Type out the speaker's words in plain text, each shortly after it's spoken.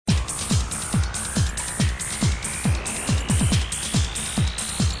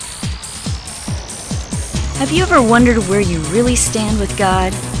Have you ever wondered where you really stand with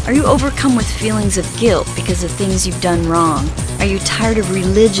God? Are you overcome with feelings of guilt because of things you've done wrong? Are you tired of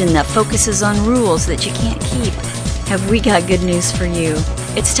religion that focuses on rules that you can't keep? Have we got good news for you?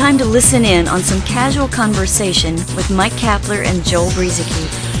 It's time to listen in on some casual conversation with Mike Kapler and Joel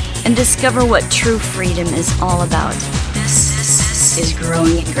Brueseke and discover what true freedom is all about. This is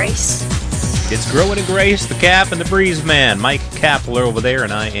Growing in Grace. It's Growing in Grace, the Cap and the Breeze Man. Mike Kapler over there,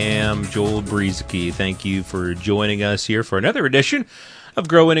 and I am Joel Brueseke. Thank you for joining us here for another edition of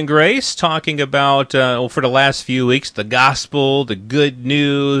Growing in Grace, talking about, for the last few weeks, the gospel, the good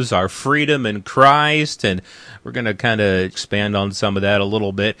news, our freedom in Christ, and we're going to kind of expand on some of that a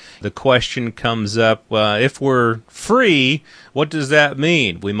little bit. The question comes up, if we're free, what does that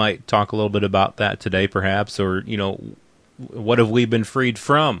mean? We might talk a little bit about that today, perhaps, or, what have we been freed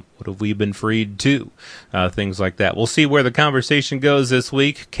from? What have we been freed to? Things like that. We'll see where the conversation goes this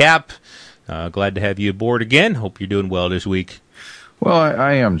week. Cap, glad to have you aboard again. Hope you're doing well this week. Well,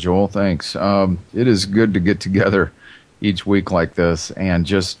 I am, Joel. Thanks. It is good to get together each week like this and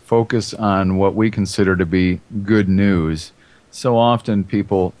just focus on what we consider to be good news. So often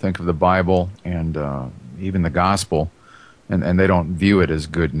people think of the Bible and even the gospel, and they don't view it as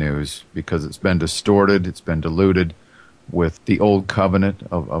good news because it's been distorted, it's been diluted with the old covenant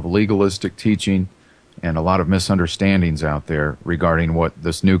of legalistic teaching and a lot of misunderstandings out there regarding what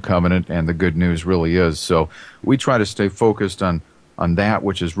this new covenant and the good news really is. So we try to stay focused on that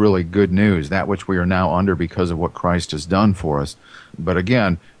which is really good news, that which we are now under because of what Christ has done for us. But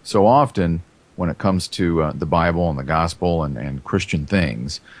again, so often when it comes to the Bible and the gospel and Christian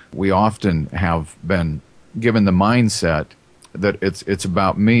things, we often have been given the mindset that it's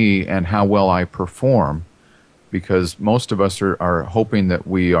about me and how well I perform, because most of us are hoping that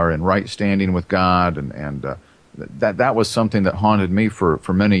we are in right standing with God, and that was something that haunted me for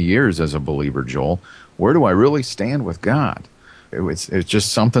many years as a believer, Joel. Where do I really stand with God? It's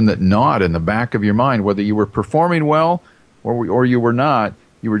just something that gnawed in the back of your mind, whether you were performing well or you were not.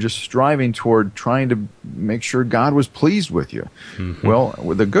 You were just striving toward trying to make sure God was pleased with you. Mm-hmm. Well,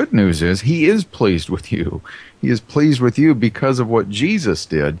 the good news is He is pleased with you. He is pleased with you because of what Jesus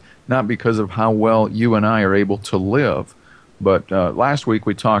did, not because of how well you and I are able to live. But last week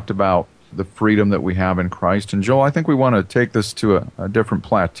we talked about the freedom that we have in Christ. And Joel, I think we want to take this to a different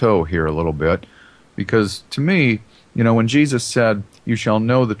plateau here a little bit, because to me, when Jesus said, "You shall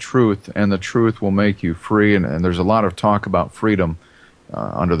know the truth, and the truth will make you free," and there's a lot of talk about freedom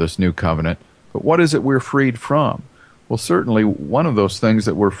under this new covenant. But what is it we're freed from? Well, certainly one of those things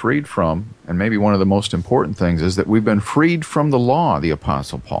that we're freed from, and maybe one of the most important things, is that we've been freed from the law, the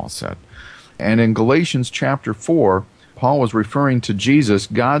Apostle Paul said. And in Galatians chapter 4, Paul was referring to Jesus.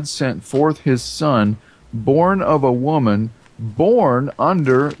 God sent forth His Son, born of a woman, born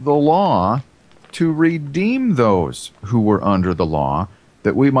under the law, to redeem those who were under the law,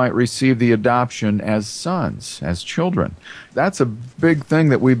 that we might receive the adoption as sons, as children. That's a big thing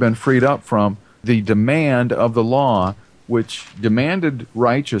that we've been freed up from, the demand of the law, which demanded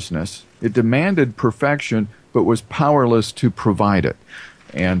righteousness, it demanded perfection, but was powerless to provide it.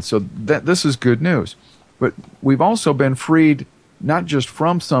 And so this is good news. But we've also been freed not just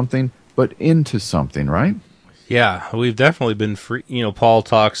from something, but into something, right? Yeah, we've definitely been free. Paul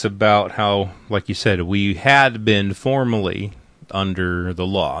talks about how, like you said, we had been formerly under the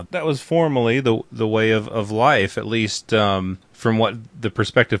law. That was formerly the way of life, at least from what the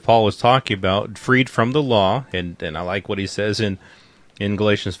perspective Paul was talking about, freed from the law. And I like what he says in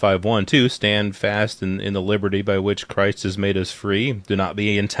Galatians 5:1 too, stand fast in the liberty by which Christ has made us free. Do not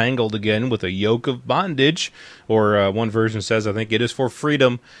be entangled again with a yoke of bondage. Or one version says, I think, it is for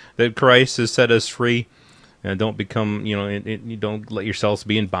freedom that Christ has set us free. And don't become, you don't let yourselves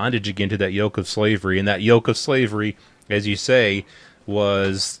be in bondage again to that yoke of slavery. And that yoke of slavery, as you say,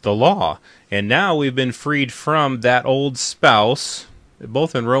 was the law. And now we've been freed from that old spouse.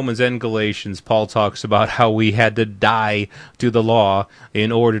 Both in Romans and Galatians, Paul talks about how we had to die to the law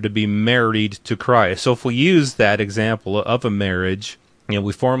in order to be married to Christ. So if we use that example of a marriage,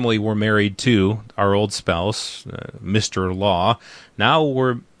 we formerly were married to our old spouse, Mr. Law.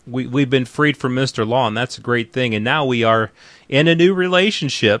 Now we've been freed from Mr. Law, and that's a great thing. And now we are in a new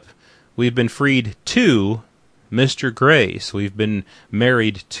relationship. We've been freed to Mr. Grace. We've been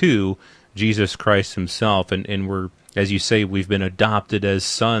married to Jesus Christ Himself, and we're, as you say, we've been adopted as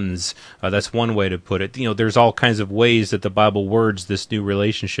sons. That's one way to put it. There's all kinds of ways that the Bible words this new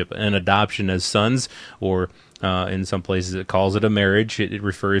relationship, an adoption as sons, or in some places it calls it a marriage. It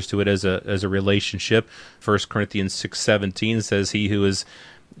refers to it as a relationship. 1 Corinthians 6:17 says, "He who is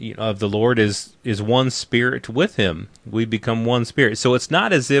of the Lord is one spirit with Him." We become one spirit. So it's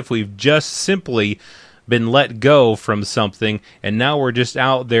not as if we've just simply been let go from something, and now we're just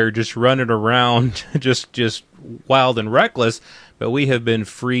out there just running around just wild and reckless, but we have been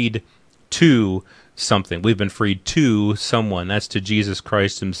freed to something. We've been freed to someone. That's to Jesus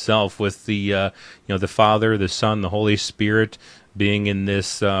Christ himself, with the the Father, the Son, the Holy Spirit being in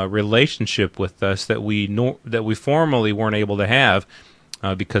this relationship with us that we formerly weren't able to have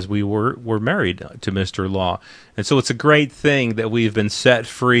because we were married to Mr. Law. And so it's a great thing that we've been set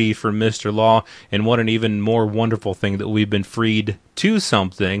free from Mr. Law, and what an even more wonderful thing that we've been freed to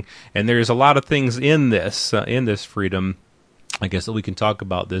something. And there's a lot of things in this freedom, I guess, that we can talk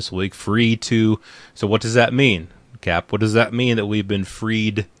about this week. Free to, so what does that mean, Cap? What does that mean that we've been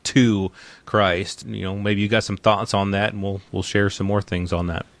freed to Christ? Maybe you got some thoughts on that, and we'll share some more things on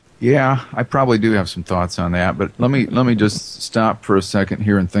that. Yeah, I probably do have some thoughts on that, but let me just stop for a second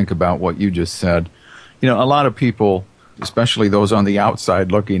here and think about what you just said. A lot of people, especially those on the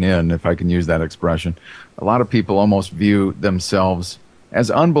outside looking in, if I can use that expression, a lot of people almost view themselves as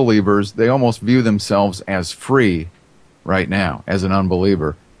unbelievers. They almost view themselves as free right now as an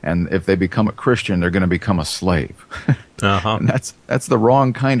unbeliever, and if they become a Christian, they're going to become a slave. And that's the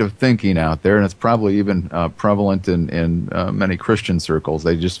wrong kind of thinking out there, and it's probably even prevalent in many Christian circles.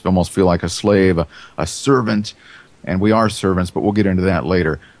 They just almost feel like a slave, a servant, and we are servants, but we'll get into that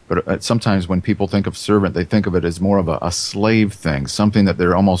later. But sometimes when people think of servant, they think of it as more of a slave thing, something that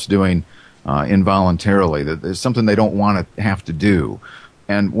they're almost doing involuntarily, that there's something they don't want to have to do.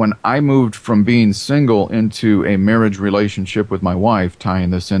 And when I moved from being single into a marriage relationship with my wife,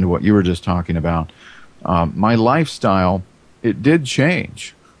 tying this into what you were just talking about, my lifestyle, it did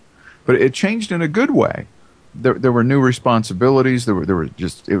change. But it changed in a good way. There were new responsibilities. There were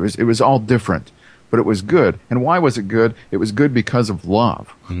just, it was all different. But it was good. And why was it good? It was good because of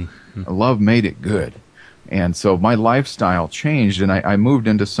love. Mm-hmm. Love made it good. And so my lifestyle changed, and I moved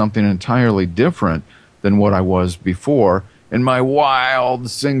into something entirely different than what I was before in my wild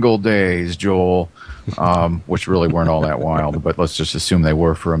single days, Joel, which really weren't all that wild, but let's just assume they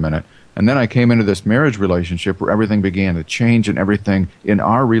were for a minute. And then I came into this marriage relationship where everything began to change, and everything in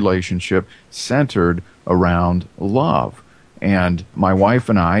our relationship centered around love. And my wife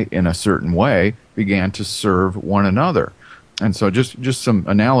and I, in a certain way, began to serve one another. And so just some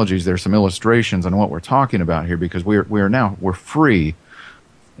analogies there, some illustrations on what we're talking about here, because we're free.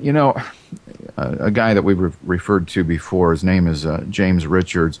 A guy that we've referred to before, his name is James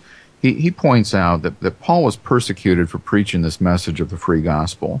Richards. He points out that Paul was persecuted for preaching this message of the free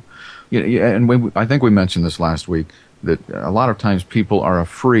gospel. And I think we mentioned this last week, that a lot of times people are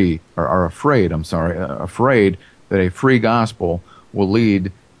afraid that a free gospel will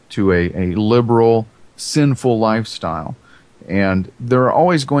lead to a liberal, sinful lifestyle. And there are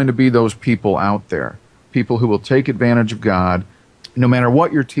always going to be those people out there, people who will take advantage of God. No matter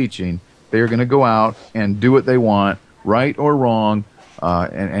what you're teaching, they are going to go out and do what they want, right or wrong,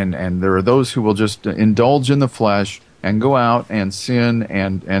 and there are those who will just indulge in the flesh and go out and sin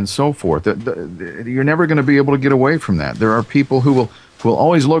and so forth. You're never going to be able to get away from that. There are people who will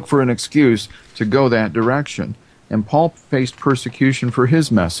always look for an excuse to go that direction. And Paul faced persecution for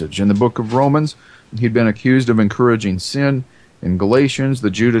his message. In the book of Romans, he'd been accused of encouraging sin. In Galatians, the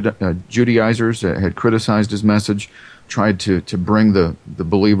Judaizers had criticized his message, tried to bring the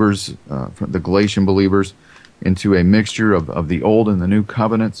believers, the Galatian believers, into a mixture of the old and the new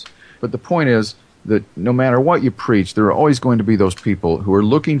covenants. But the point is that no matter what you preach, there are always going to be those people who are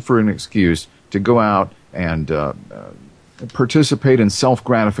looking for an excuse to go out and participate in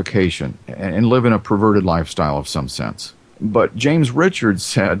self-gratification and live in a perverted lifestyle of some sense. But James Richards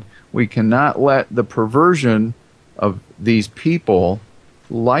said we cannot let the perversion of these people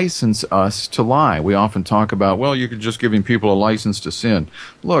license us to lie. We often talk about, well, you're just giving people a license to sin.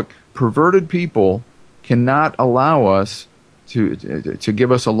 Look, perverted people cannot allow us to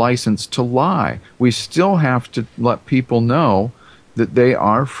give us a license to lie. We still have to let people know that they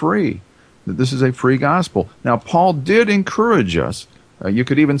are free, that this is a free gospel. Now, Paul did encourage us. You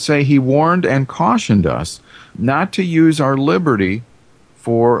could even say he warned and cautioned us not to use our liberty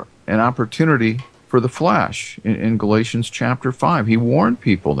for an opportunity for the flesh in Galatians chapter 5. He warned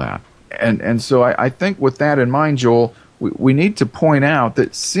people that. And so I think with that in mind, Joel, we need to point out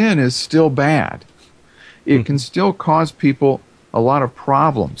that sin is still bad. It can still cause people a lot of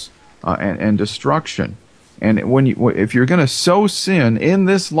problems and destruction. And if you're going to sow sin in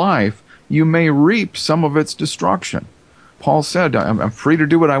this life, you may reap some of its destruction. Paul said, I'm free to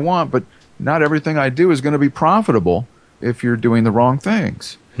do what I want, but not everything I do is going to be profitable if you're doing the wrong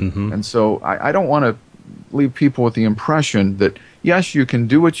things. Mm-hmm. And so I don't want to leave people with the impression that, yes, you can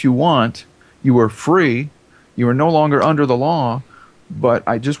do what you want, you are free, you are no longer under the law, but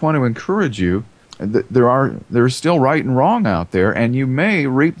I just want to encourage you, There's still right and wrong out there, and you may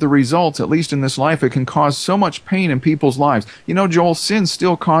reap the results, at least in this life. It can cause so much pain in people's lives. You know, Joel, sin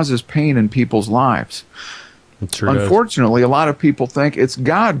still causes pain in people's lives. Sure Unfortunately, a lot of people think it's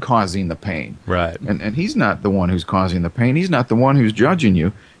God causing the pain. Right. And he's not the one who's causing the pain. He's not the one who's judging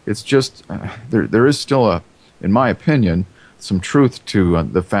you. It's just, there is still in my opinion, some truth to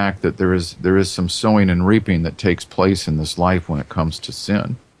the fact that there is some sowing and reaping that takes place in this life when it comes to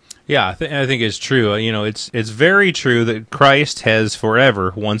sin. Yeah, I think it's true. You know, it's very true that Christ has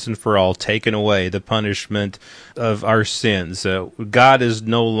forever, once and for all, taken away the punishment of our sins. God is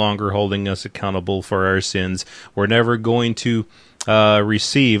no longer holding us accountable for our sins. We're never going to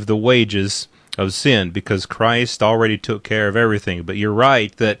receive the wages of sin because Christ already took care of everything. But you're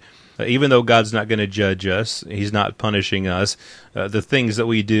right that even though God's not going to judge us, He's not punishing us, the things that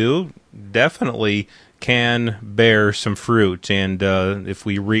we do definitely can bear some fruit, and if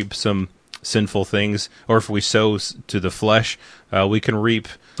we reap some sinful things, or if we sow to the flesh, we can reap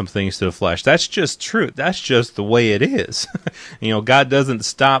some things to the flesh. That's just true. That's just the way it is. You know, God doesn't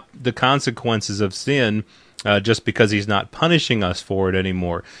stop the consequences of sin just because He's not punishing us for it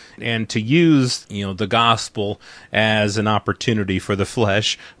anymore. And to use, the gospel as an opportunity for the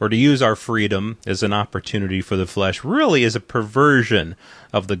flesh, or to use our freedom as an opportunity for the flesh, really is a perversion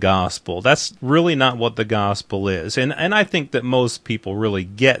of the gospel. That's really not what the gospel is. And I think that most people really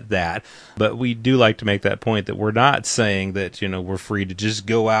get that, but we do like to make that point that we're not saying that, we're free to just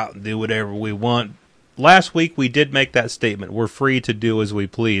go out and do whatever we want. Last week we did make that statement. We're free to do as we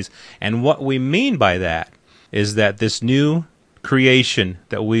please. And what we mean by that is that this new creation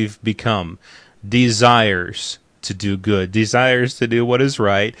that we've become desires to do good, desires to do what is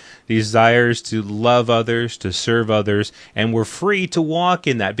right, desires to love others, to serve others, and we're free to walk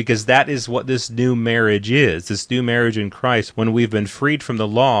in that because that is what this new marriage is, this new marriage in Christ. When we've been freed from the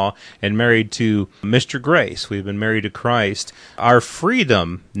law and married to Mr. Grace, we've been married to Christ, our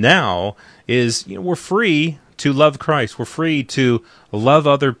freedom now is, we're free to love Christ. We're free to love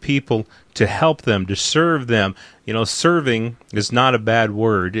other people, to help them, to serve them. Serving is not a bad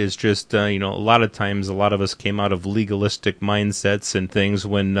word. It's just, a lot of times, a lot of us came out of legalistic mindsets and things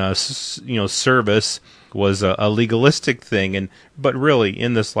when, service was a legalistic thing. But really,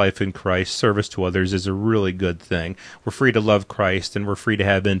 in this life in Christ, service to others is a really good thing. We're free to love Christ, and we're free to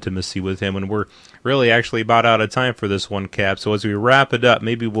have intimacy with Him. And we're really actually about out of time for this one, Cap. So as we wrap it up,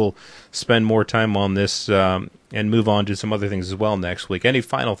 maybe we'll spend more time on this and move on to some other things as well next week. Any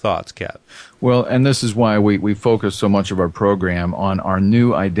final thoughts, Cap? Well, and this is why we focus so much of our program on our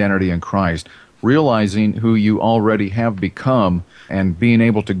new identity in Christ, realizing who you already have become and being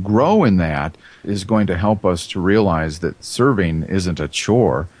able to grow in that is going to help us to realize that serving isn't a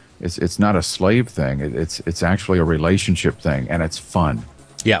chore. It's not a slave thing. It's actually a relationship thing, and it's fun.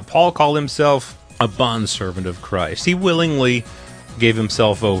 Yeah, Paul called himself a bondservant of Christ. He willingly gave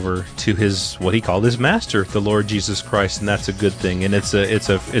himself over to what he called his master, the Lord Jesus Christ, and that's a good thing. And it's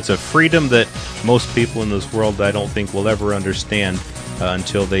a freedom that most people in this world, I don't think, will ever understand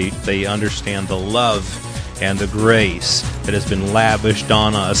until they understand the love and the grace that has been lavished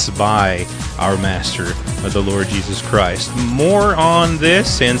on us by our Master, the Lord Jesus Christ. More on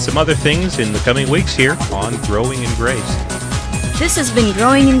this and some other things in the coming weeks here on Growing in Grace. This has been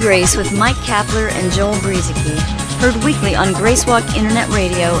Growing in Grace with Mike Kapler and Joel Brizicki, heard weekly on Gracewalk Internet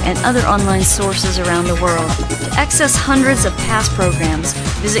Radio and other online sources around the world. To access hundreds of past programs,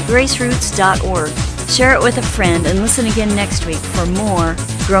 visit graceroots.org. Share it with a friend and listen again next week for more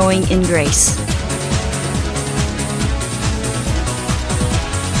Growing in Grace.